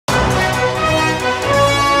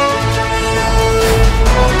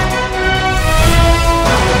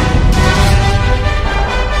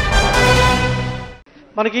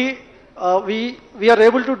మనకి we are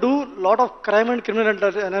able to do lot of crime and criminal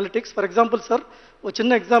analytics. For example, sir, ఒక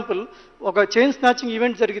చిన్న example, ఒక chain snatching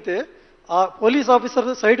event జరిగితే ఆ పోలీస్ ఆఫీసర్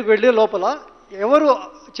సైట్కి వెళ్ళే లోపల ఎవరు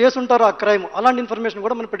చేసుంటారో ఆ క్రైమ్, అలాంటి ఇన్ఫర్మేషన్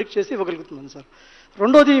కూడా మనం ప్రిడిక్ట్ చేసి ఇవ్వగలుగుతున్నాం సార్.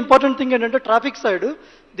 రెండోది ఇంపార్టెంట్ థింగ్ ఏంటంటే traffic side,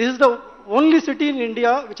 this is the only city in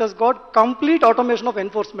India which has got complete automation of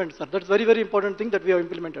enforcement sir. That's very very important thing that we have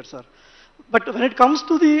implemented sir. But when it comes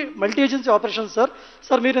to the multi-agency operations, sir,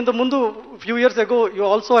 meer in the mundu few years ago, you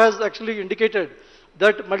also has actually indicated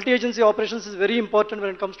that multi-agency operations is very important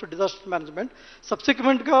when it comes to disaster management.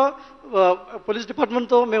 Subsequent ga police department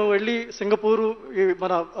tho memu velli Singapore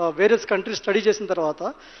mana various countries study chesin tarvata,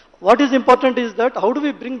 what is important is that how do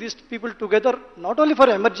we bring these people together, not only for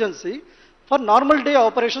emergency, for normal day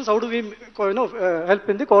operations, how do we help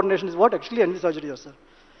in the coordination is what actually envisaged here, sir.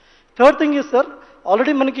 Third thing is, sir,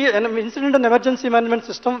 already manaki incident and emergency management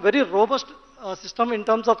system, very robust system in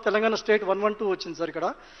terms of Telangana state 112 వచ్చింది sir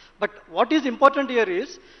ikkada. But what is important here is,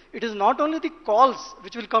 it is not only the calls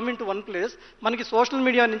which will come into one place, manaki social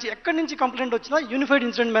media నుంచి ఎక్కడి నుంచి complaint వచ్చినా unified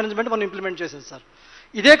incident management మనం implement చేసేది sir.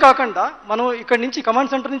 ఇదే కాకుండా మనం ఇక్కడి నుంచి కమాండ్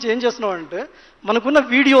సెంటర్ నుంచి ఏం చేస్తున్నాం అంటే, మనకున్న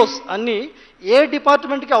వీడియోస్ అన్నీ ఏ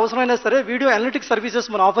డిపార్ట్మెంట్కి అవసరమైనా సరే వీడియో అనలిటిక్స్ సర్వీసెస్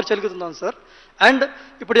మనం ఆఫర్ చేయగలుగుతున్నాం సార్. అండ్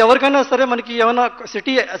ఇప్పుడు ఎవరికైనా సరే మనకి ఏమైనా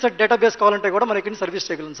సిటీ అసెట్ డేటాబేస్ కావాలంటే కూడా మనకి సర్వీస్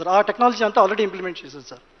చేయగలం సార్. ఆ టెక్నాలజీ అంతా ఆల్రెడీ ఇంప్లిమెంట్ చేశారు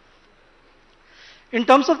sir. In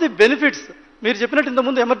terms of the benefits, మీరు చెప్పినట్టు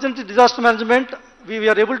ఇంతకుముందు emergency disaster management,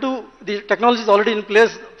 we are able to, the technology is already in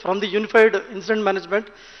place from the unified incident management.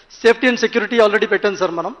 Safety and security already పెట్టాను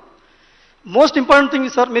sir మనం. Most important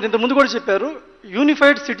thing sir, మీరు ఇంతకుముందు కూడా చెప్పారు,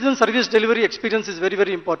 unified citizen service delivery experience is very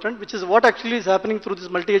very important, which is what actually is happening through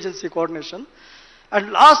this multi agency coordination. And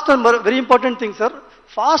last and very important thing sir,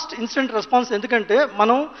 fast instant response. ఎందుకంటే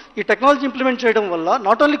మనం ఈ technology implement చేయడం వల్ల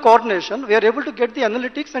not only coordination, we are able to get the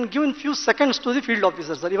analytics and give in few seconds to the field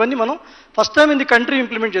officer sir. ఇవన్నీ మనం first time in the country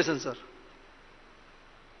implement చేశాం sir.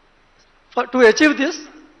 To achieve this,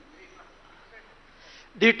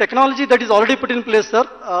 the technology that is already put in place, sir,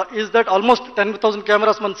 is that almost 10,000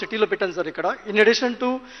 cameras man city lo pettan sir ikkada. In addition to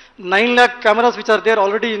 9 lakh cameras which are there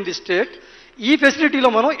already in the state, ee facility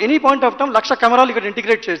lo mano any point of time 1,00,000 cameralu ikkada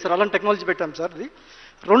integrate cheyaru sir. Alan technology pettam sir. Di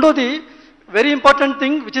rendodi very important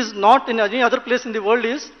thing which is not in any other place in the world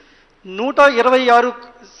is 126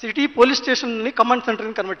 city police స్టేషన్ని command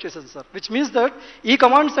సెంటర్ని convert చేశారు sir. Which means that ఈ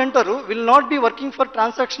command centre will not be working for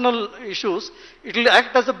transactional issues, it will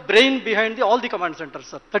act as a brain behind the all the command centre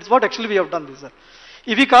sir. That is what actually we have done this sir.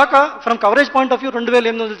 ఇవి కాక from coverage point of view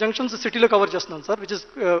 2800 junctions సిటీలో cover చేస్తున్నాం sir, which is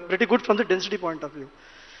very good from the density point of view.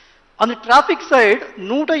 On the traffic side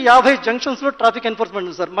 150 జంక్షన్స్లో traffic enforcement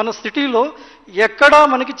ఉంది sir. మన సిటీలో ఎక్కడా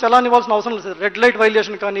మనకి చలాన్ ఇవ్వాల్సిన అవసరం లేదు సార్. రెడ్ లైట్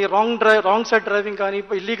వైలేషన్ కానీ, రాంగ్ సైడ్ డ్రైవింగ్ కానీ,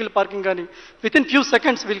 ఇల్లీగల్ పార్కింగ్ కానీ with in few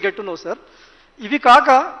seconds will get to know sir. ఇవి కాక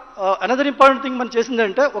అనదర్ ఇంపార్టెంట్ థింగ్ మనం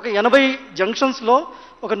చేసిందంటే, ఒక 80 జంక్షన్స్లో,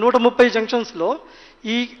 ఒక 130 జంక్షన్స్లో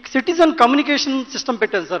ఈ సిటిజన్ కమ్యూనికేషన్ సిస్టమ్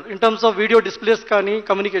పెట్టాను sir. In terms of video displays కానీ,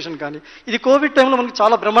 కమ్యూనికేషన్ కానీ. ఇది కోవిడ్ టైంలో మనకి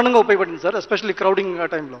చాలా బ్రహ్మాండంగా ఉపయోగపడింది సార్, ఎస్పెషల్లీ క్రౌడింగ్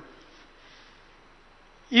టైంలో.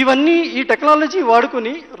 ఇవన్నీ ఈ టెక్నాలజీ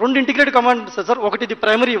వాడుకుని 2 ఇంటిగ్రేటెడ్ కమాండ్ సార్. ఒకటి ఇది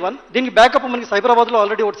ప్రైమరీ వన్, దీనికి బ్యాకప్ మనకి సైబరాబాద్లో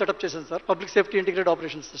ఆల్రెడీ ఒకటి సెటప్ చేశాను sir, public safety integrated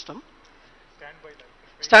operation system.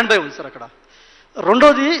 Stand by ఉంది సార్ అక్కడ.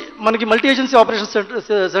 రెండోది మనకి మల్టీ ఏజెన్సీ ఆపరేషన్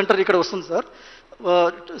సెంటర్ ఇక్కడ వస్తుంది sir.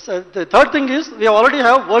 Third thing is we already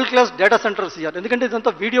have world class data centres year. ఎందుకంటే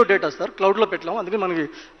ఇదంతా వీడియో డేటా సార్, క్లౌడ్లో పెట్టాము. అందుకని మనకి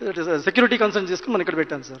సెక్యూరిటీ కన్సర్న్ చేసుకుని మనం ఇక్కడ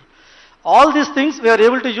పెట్టాను sir. All these things we are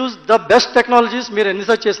able to use the best technologies. మీరు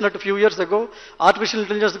ఎన్నిసార్లు చేసినట్టు few years ago, artificial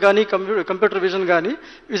intelligence కానీ, computer vision కానీ,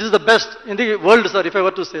 this is the best in the world sir, if I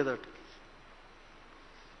were to say that.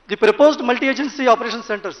 The proposed multi-agency operation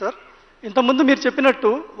center sir, ఇంతకుముందు మీరు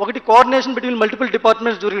చెప్పినట్టు ఒకటి coordination between multiple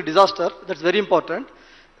departments during disaster, that's very important.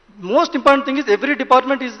 Most important thing is every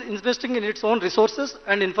department is investing in its own resources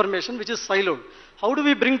and information which is siloed. How do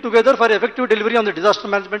we bring together for effective delivery on the disaster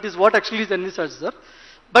management is what actually is envisaged sir.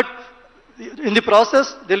 But in the process,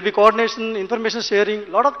 there will be coordination, information sharing,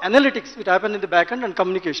 lot of analytics which happen in the back end and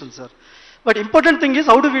communication, sir. But important thing is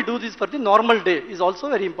how do we do this for the normal day is also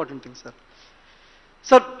very important thing, sir.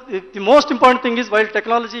 Sir, the most important thing is while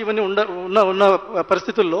technology even unna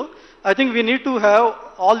paristhitullo, I think we need to have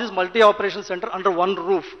all these multi-operation center under one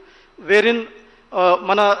roof, wherein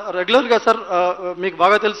mana regular ga sir, meeku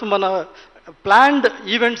baga telusu mana planned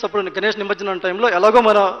events appudu Ganesh Nimajjanam time lo elago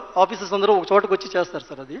mana officers andaru oka chotaki vachi chestaru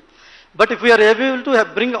sir adi. But if we are able to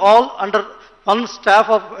bring all under one staff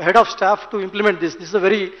of head of staff to implement this is a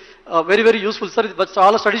very very useful sir. But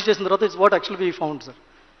all studies చేసిన తర్వాత is what actually we found sir.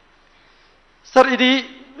 Sir, ఇది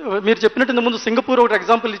మీరు చెప్పినట్టు ఇంత ముందు Singapore ఒకటి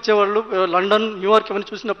example ఇచ్చేవాళ్ళు, London, New York ఇవన్నీ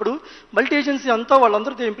చూసినప్పుడు మల్టీ ఏజెన్సీ అంతా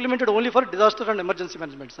వాళ్ళందరూ implemented only for disaster and emergency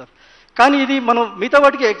management sir. కానీ ఇది మనం మిగతా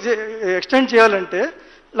వాటికి ఎక్స్టెండ్ చేయాలంటే,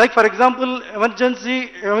 like for example emergency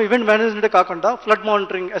event మేనేజ్మెంటే కాకుండా flood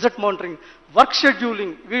monitoring, asset monitoring, work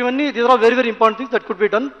scheduling, ఇవన్నీ these are very very important things that could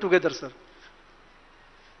be done together sir.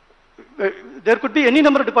 There could be any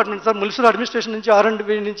number of departments, sir. Municipal administration, R&D,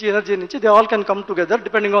 energy, they all can come together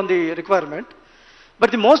depending on the requirement.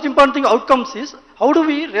 But the most important thing outcomes is how do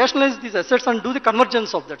we rationalize these assets and do the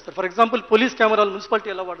convergence of that, sir. For example, police camera,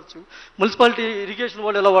 municipality municipality irrigation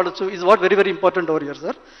is what very very important over here,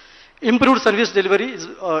 sir. Improved service delivery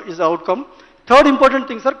is the outcome. Third important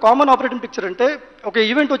thing, sir, common operating picture ante okay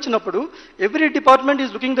event vachinappudu every department is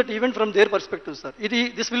looking that event from their perspective, sir.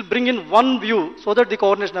 This will bring in one view so that the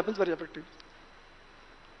coordination happens very effectively.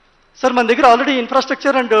 Sir, మన దగ్గర already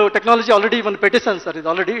infrastructure and technology already మనం పెట్టేసాం sir.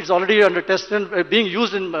 It's already under test and being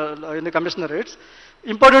used in the commissionerates.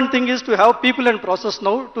 Important thing is to have people and process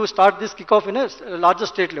now to start this kick of in a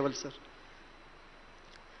larger state level, sir.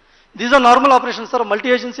 These are normal operations, sir.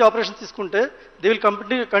 Multi-agency operations తీసుకుంటే they will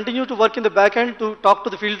continue to work in the back end to talk to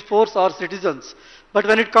the field force or citizens. But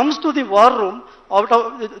when it comes to the war room, out of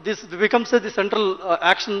this becomes the central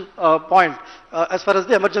action point as far as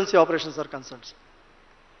the emergency operations are concerned.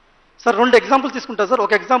 Sir, 2 examples తీసుకుంటా sir.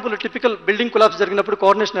 ఒక example typical building collapse జరిగినప్పుడు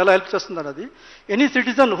coordination ఎలా help చేస్తుంది అన్నది. Any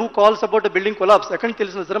citizen who calls about a building collapse ఎక్కడ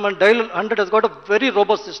తెలిసిన sir, మన dial 100 has got a very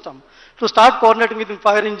robust system to start coordinating with the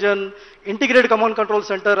fire engine, integrated command control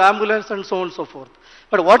center, ambulance and so on and so forth.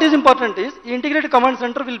 But what is important is integrated command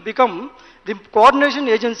center will become the coordination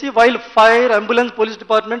agency while fire, ambulance, police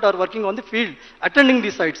department are working on the field, attending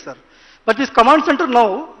the sites, sir. But this command center now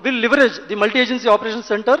will leverage the multi-agency operations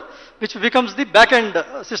center, which becomes the back-end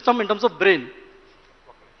system in terms of brain.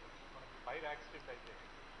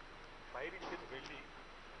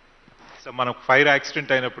 So మనకు fire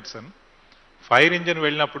accident అయినప్పుడు sir, fire engine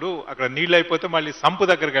వెళ్ళినప్పుడు అక్కడ నీళ్ళు అయిపోతే మళ్ళీ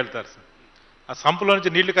sump దగ్గరికి వెళ్తారు sir. ఆ సంపులో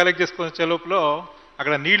నుంచి నీళ్లు కలెక్ట్ చేసుకొని వచ్చే లోపల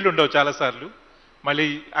అక్కడ నీళ్లు ఉండవు చాలాసార్లు. మళ్ళీ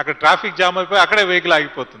అక్కడ ట్రాఫిక్ జామ్ అయిపోయి అక్కడే వెహికల్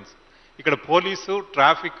ఆగిపోతుంది సార్. ఇక్కడ police,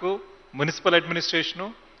 traffic, municipal administration,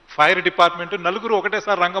 fire department నలుగురు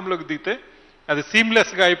ఒకటేసారి రంగంలోకి దిగితే అది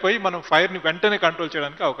సీమ్లెస్గా అయిపోయి మనం ఫైర్ని వెంటనే కంట్రోల్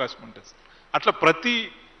చేయడానికి అవకాశం ఉంటుంది సార్. అట్లా ప్రతి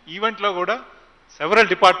ఈవెంట్లో కూడా several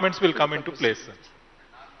departments will come in to place sir,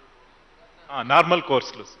 normal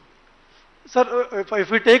కోర్స్లో sir. Sir,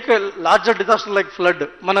 if we take larger disaster like flood,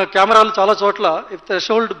 మన కెమెరాలు చాలా చోట్ల ఇఫ్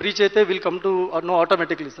థ్రెషోల్డ్ బ్రీచ్ అయితే will come to know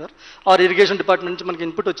automatically sir. Are irrigation department నుంచి మనకి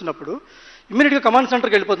ఇన్పుట్ వచ్చినప్పుడు ఇమ్మీడియట్గా కమాండ్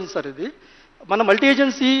సెంటర్కి వెళ్ళిపోతుంది సార్. ఇది మన మల్టీ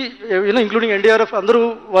ఏజెన్సీ ఇంక్లూడింగ్ ఎన్డీఆర్ఎఫ్ అందరూ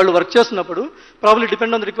వాళ్ళు వర్క్ చేస్తున్నప్పుడు probably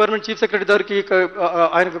depend on the requirement chief secretary గారికి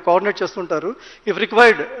ఆయనకు కోఆర్డినేట్ చేస్తుంటారు. If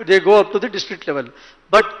required they go up to the district level.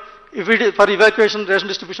 But if it for evacuation, ration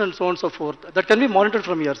distribution and so on and so forth, that can be monitored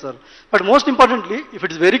from here, sir. But most importantly, if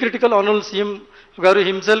it is very critical, Honorable CM Garu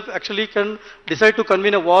himself actually can decide to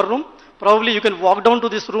convene a war room. Probably you can walk down to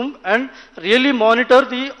this room and really monitor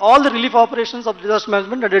all the relief operations of disaster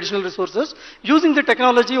management and additional resources using the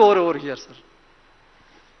technology over here, sir.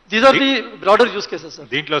 These are the broader use cases, sir.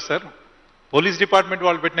 దీంట్లో sir police department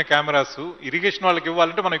వాళ్ళు పెట్టిన cameras irrigation వాళ్ళకి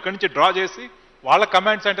ఇవ్వాలంటే మనం ఇక్కడి నుంచి draw చేసి వాళ్ళ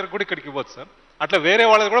కమాండ్ సెంటర్ కూడా ఇక్కడికి ఇవ్వచ్చు సార్. అట్లా వేరే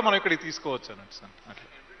వాళ్ళది కూడా మనం ఇక్కడికి తీసుకోవచ్చు అన్నట్టు సార్. అట్లా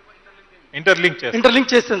ఇంటర్లింక్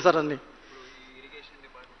చేస్తాను సార్ అన్ని.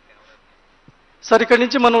 సార్ ఇక్కడ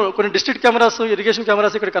నుంచి మనం కొన్ని డిస్ట్రిక్ట్ కెమెరాస్, ఇరిగేషన్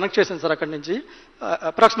కెమెరాస్ ఇక్కడ కనెక్ట్ చేసాను సార్. అక్కడ నుంచి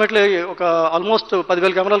అప్రాక్సిమేట్లీ ఒక ఆల్మోస్ట్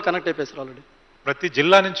 10,000 కెమెరాలు కనెక్ట్ అయిపోయాయి సార్ ఆల్రెడీ. ప్రతి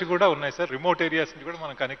జిల్లా నుంచి కూడా ఉన్నాయి సార్, రిమోట్ ఏరియాస్ నుంచి కూడా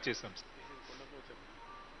మనం కనెక్ట్ చేసాం సార్.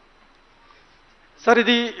 సార్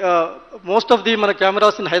ఇది మోస్ట్ ఆఫ్ ది మన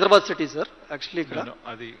cameras in Hyderabad city sir. Actually ఇక్కడ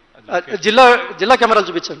అది జిల్లా కెమెరాలు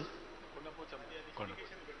చూపించండి.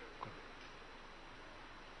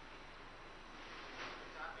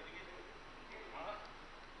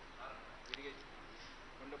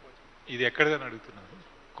 ఇది ఎక్కడదని అడుగుతున్నాను.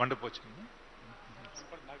 కొండపోచమ్మ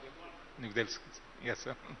నీకు తెలుసు. Yes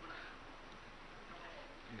sir.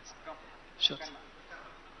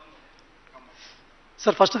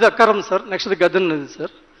 Sir first the Akkaram sir, next the గద్దెన్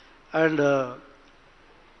sir. And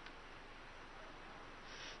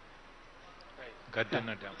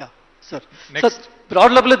sir. Next. Sir,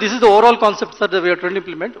 broad level, this is the overall concept, sir, that we are trying to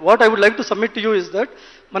implement. What I would like to submit to you is that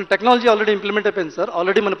మన technology already implement అయిపోయింది sir.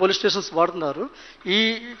 Already మన police stations వాడుతున్నారు. ఈ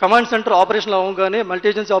command centre operation అవ్వగానే multi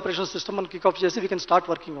agency operation system మనం kick of చేసి we can start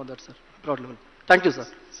working on that sir, broad level. Thank you sir.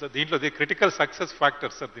 Sir దీంట్లో the critical success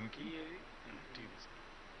factor sir, దీనికి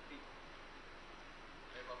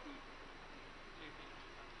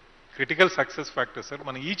critical success factor sir,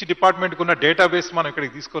 మన each డిపార్ట్మెంట్కి ఉన్న database మనం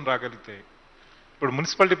ఇక్కడికి తీసుకొని రాగలిగితే, ఇప్పుడు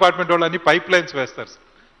మున్సిపల్ డిపార్ట్మెంట్ వాళ్ళు అన్ని పైప్ లైన్స్ వేస్తారు సార్.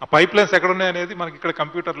 ఆ పైప్ లైన్స్ ఎక్కడ ఉన్నాయి అనేది మనకి ఇక్కడ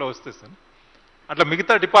కంప్యూటర్లో వస్తాయి సార్. అట్లా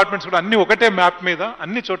మిగతా డిపార్ట్మెంట్స్ కూడా అన్ని ఒకటే మ్యాప్ మీద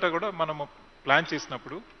అన్ని చోట కూడా మనము ప్లాన్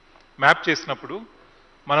చేసినప్పుడు మ్యాప్ చేసినప్పుడు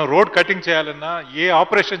మనం రోడ్ కటింగ్ చేయాలన్నా ఏ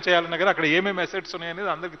ఆపరేషన్ చేయాలన్నా కానీ అక్కడ ఏమేమి అసెట్స్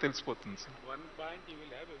ఉన్నాయనేది అందరికీ తెలిసిపోతుంది sir.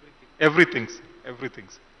 Everything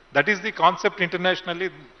everything that is the concept internationally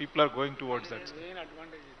people are going towards that.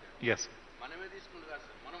 Yes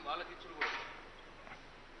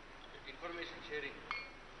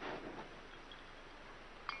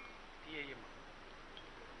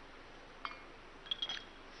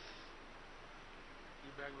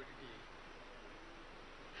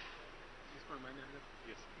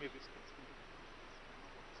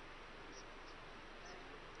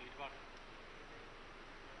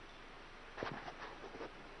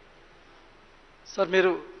Sir,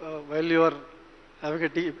 while you are having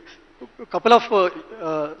a couple of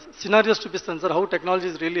scenarios to be sir, how technology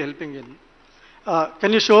is really helping in.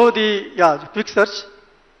 Can you show the quick search?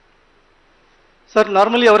 Sir,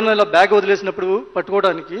 normally ఎవరైనా bag వదిలేసినప్పుడు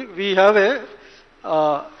పట్టుకోవడానికి we have a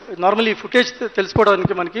normally footage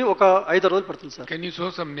తెలుసుకోవడానికి మనకి ఒక 5 రోజులు పడుతుంది sir. Can you show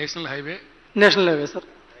some national highway? National highway sir.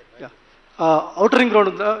 Outer ring road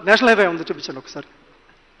ఉందా, national highway ఉంది, చూపించండి ఒకసారి.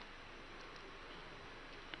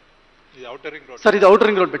 సార్ ఇది అవుటర్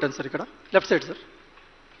రింగ్ రోడ్ పెట్టండి సార్, ఇక్కడ left side sir.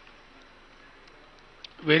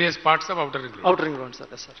 Various parts of outer ring road. Outer ring road, sir.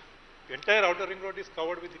 Yes, sir. Entire outer ring road is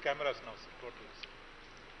covered with the cameras now, sir, totally.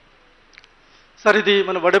 Sir, ఇది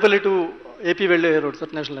మన Vadapalli to AP వెళ్ళే road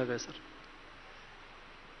sir, national highway sir.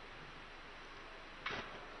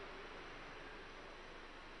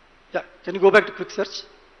 Can you go back to quick search?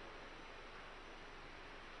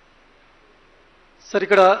 Sir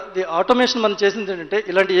ఇక్కడ the automation మనం చేసింది ఏంటంటే,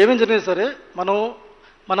 ఇలాంటి ఏమేమి జరిగినా సరే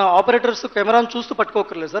మన ఆపరేటర్స్ కెమెరాను చూస్తూ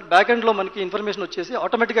పట్టుకోకర్లేదు సార్. బ్యాక్ ఎండ్లో మనకి ఇన్ఫర్మేషన్ వచ్చేసి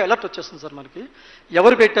ఆటోమేటిక్గా అలర్ట్ వచ్చేస్తుంది సార్ మనకి,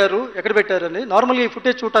 ఎవరు పెట్టారు ఎక్కడ పెట్టారు అని. నార్మల్గా ఈ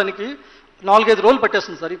ఫుటేజ్ చూడటానికి 4-5 రోజులు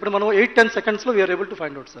పట్టేస్తుంది సార్. ఇప్పుడు మనం 8-10 secondsలో we are able to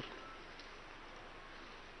find out sir.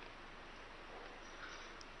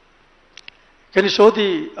 Can you show the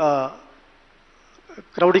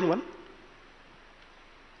crowding one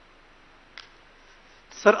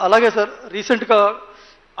sir? అలాగే సార్, రీసెంట్గా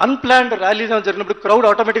అన్ప్లాన్డ్ ర్యాలీస్ జరిగినప్పుడు క్రౌడ్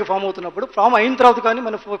ఆటోమేటిక్గా ఫామ్ అవుతున్నప్పుడు ఫామ్ అయిన తర్వాత కానీ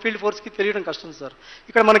మన ఫీల్డ్ ఫోర్స్కి తెలియడం కష్టం సార్.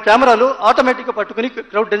 ఇక్కడ మన కెమెరాలు ఆటోమేటిక్గా పట్టుకుని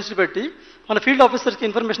క్రౌడ్ డెన్సిటీ పెట్టి మన ఫీల్డ్ ఆఫీసర్స్కి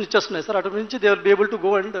ఇన్ఫర్మేషన్ ఇచ్చేస్తున్నాయి సార్. అటు నుంచి they will be able to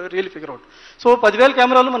go and really figure out. So 10,000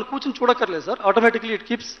 కెమెరాలు మనం కూర్చొని చూడక్కర్లేదు sir, automatically it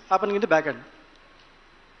keeps happening in the back end.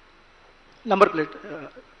 Number plate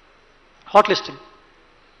hot listing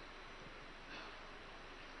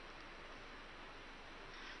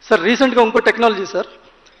sir. రీసెంట్గా ఇంకో టెక్నాలజీ సార్,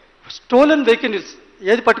 స్టోలెన్ వెహికల్స్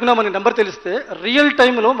ఏది పట్టుకున్నా మనకి నెంబర్ తెలిస్తే రియల్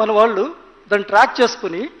టైంలో మన వాళ్ళు దాన్ని ట్రాక్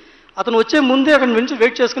చేసుకుని అతను వచ్చే ముందే అక్కడ నుంచి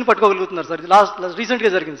వెయిట్ చేసుకుని పట్టుకోగలుగుతున్నారు సార్. ఇది రీసెంట్గా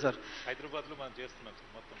జరిగింది సార్, హైదరాబాద్లో మనం చేస్తున్నాం సార్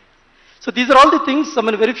మొత్తం. So these are all the things, I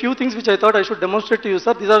mean very few things which I thought I should demonstrate to you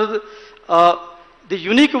sir. These are the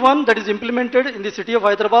unique one that is implemented in the city of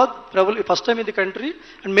Hyderabad, probably first time in the country,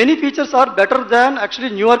 and many features are better than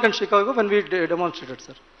actually New York and Chicago when we demonstrated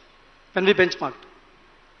sir, when we benchmarked.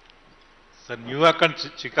 Sir New York and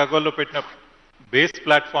చికాగోలో పెట్టిన base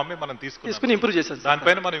platform మనం తీసుకుని improve చేశాం,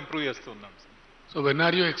 దానిపైన మనం improve చేస్తూ ఉన్నాం. So when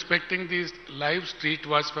are you expecting these live street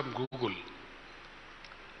watch from Google,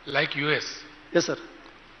 like US? Yes sir,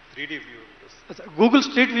 3D view. Google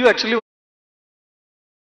Street View actually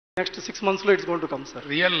next 6 months లో it's going to come sir.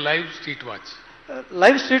 Real live street watch.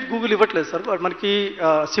 Live street Google ఇవ్వట్లేదు sir, మనకి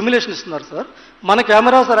simulation ఇస్తున్నారు sir. మన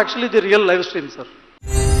cameras are actually the real live stream sir.